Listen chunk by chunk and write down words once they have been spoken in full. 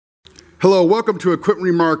Hello, welcome to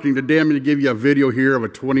Equipment Remarketing. Today I'm going to give you a video here of a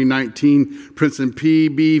 2019 Princeton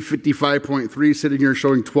PB55.3 sitting here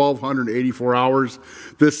showing 1,284 hours.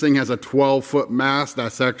 This thing has a 12-foot mast,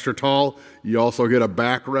 that's extra tall. You also get a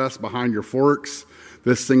backrest behind your forks.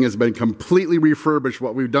 This thing has been completely refurbished.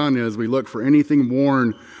 What we've done is we look for anything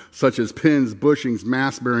worn, such as pins, bushings,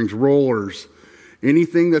 mast bearings, rollers.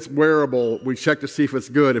 Anything that's wearable, we check to see if it's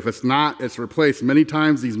good. If it's not, it's replaced. Many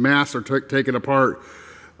times these masts are taken apart.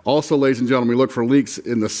 Also, ladies and gentlemen, we look for leaks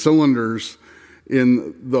in the cylinders,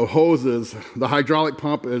 in the hoses. The hydraulic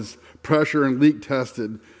pump is pressure and leak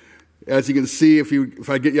tested. As you can see, if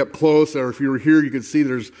I get you up close, or if you were here, you can see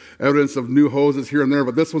there's evidence of new hoses here and there,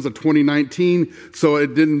 but this one's a 2019, so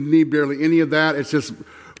it didn't need barely any of that. It's just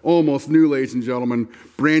almost new, ladies and gentlemen.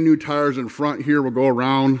 Brand new tires in front here. We'll go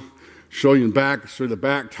around, show you in back, show you the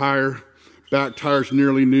back tire. Back tire's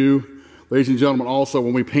nearly new. Ladies and gentlemen, also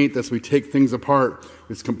when we paint this, we take things apart.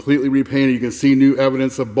 It's completely repainted. You can see new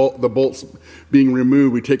evidence of the bolts being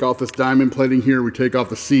removed. We take off this diamond plating here. We take off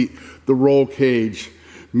the seat, the roll cage.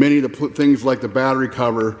 Many of the things like the battery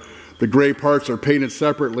cover, the gray parts are painted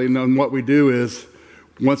separately. And then what we do is,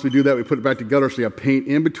 once we do that, we put it back together so you have paint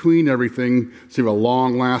in between everything so you have a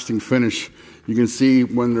long-lasting finish. You can see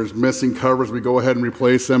when there's missing covers, we go ahead and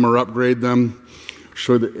replace them or upgrade them.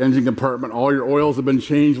 Show the engine compartment. All your oils have been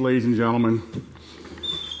changed, ladies and gentlemen.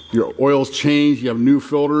 Your oil's changed. You have new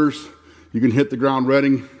filters. You can hit the ground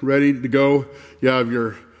ready to go. You have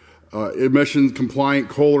your emissions compliant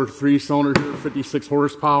Kohler 3-cylinder here, 56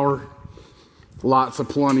 horsepower.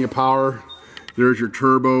 Plenty of power. There's your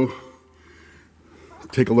turbo.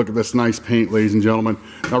 Take a look at this nice paint, ladies and gentlemen.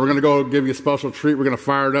 Now we're going to go give you a special treat. We're going to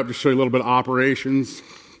fire it up to show you a little bit of operations.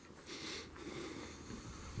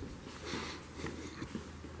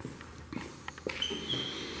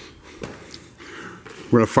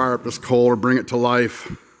 We're going to fire up this Kohler, bring it to life.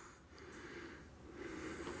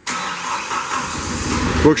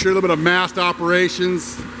 We'll show you a little bit of mast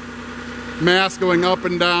operations. Mast going up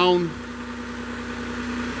and down.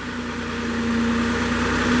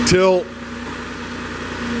 Tilt.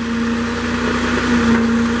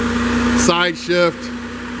 Side shift.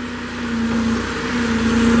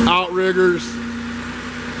 Outriggers.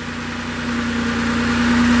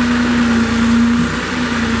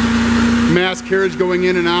 Mast carriage going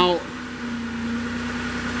in and out.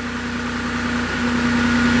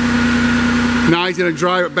 Now he's going to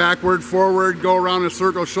drive it backward, forward, go around in a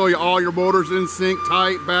circle, show you all your motors in sync,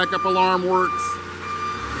 tight, backup alarm works.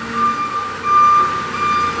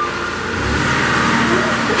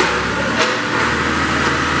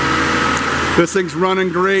 This thing's running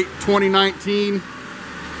great, 2019.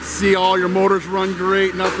 See all your motors run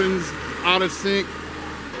great, nothing's out of sync,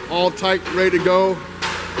 all tight, ready to go.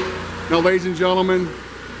 Now, ladies and gentlemen,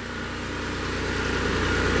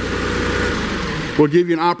 we'll give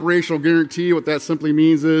you an operational guarantee. What that simply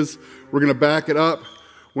means is we're going to back it up.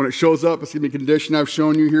 When it shows up, it's going to be condition I've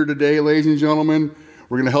shown you here today, ladies and gentlemen.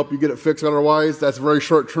 We're going to help you get it fixed otherwise. That's very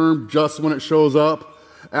short term, just when it shows up.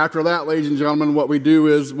 After that, ladies and gentlemen, what we do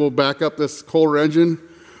is we'll back up this Kohler engine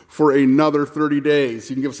for another 30 days.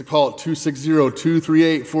 You can give us a call at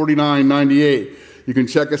 260-238-4998. You can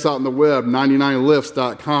check us out on the web,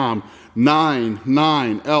 99lifts.com,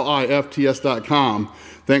 99lifts.com.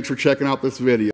 Thanks for checking out this video.